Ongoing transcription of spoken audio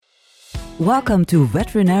Welcome to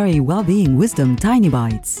Veterinary Wellbeing Wisdom Tiny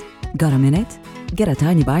Bites. Got a minute? Get a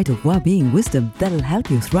tiny bite of well-being wisdom that'll help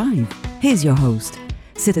you thrive. Here's your host,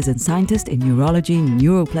 citizen scientist in neurology,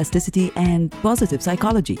 neuroplasticity, and positive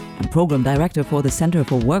psychology, and program director for the Center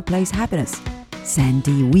for Workplace Happiness,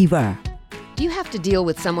 Sandy Weaver. Do you have to deal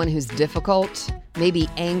with someone who's difficult? Maybe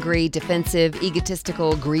angry, defensive,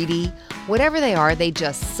 egotistical, greedy? Whatever they are, they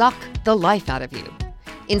just suck the life out of you.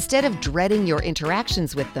 Instead of dreading your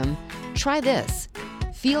interactions with them, try this.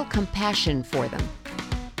 Feel compassion for them.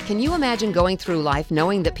 Can you imagine going through life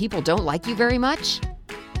knowing that people don't like you very much?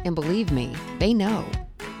 And believe me, they know.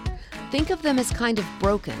 Think of them as kind of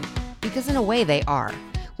broken, because in a way they are.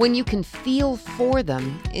 When you can feel for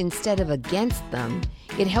them instead of against them,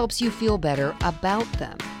 it helps you feel better about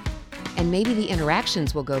them. And maybe the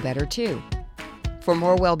interactions will go better too. For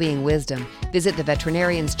more well-being wisdom, visit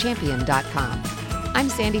theveterinarianschampion.com. I'm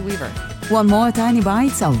Sandy Weaver. Want more tiny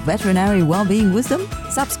bites of veterinary well-being wisdom?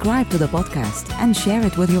 Subscribe to the podcast and share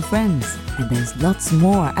it with your friends. And there's lots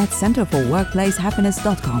more at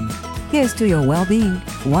centerforworkplacehappiness.com. Here's to your well-being,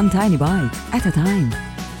 one tiny bite at a time.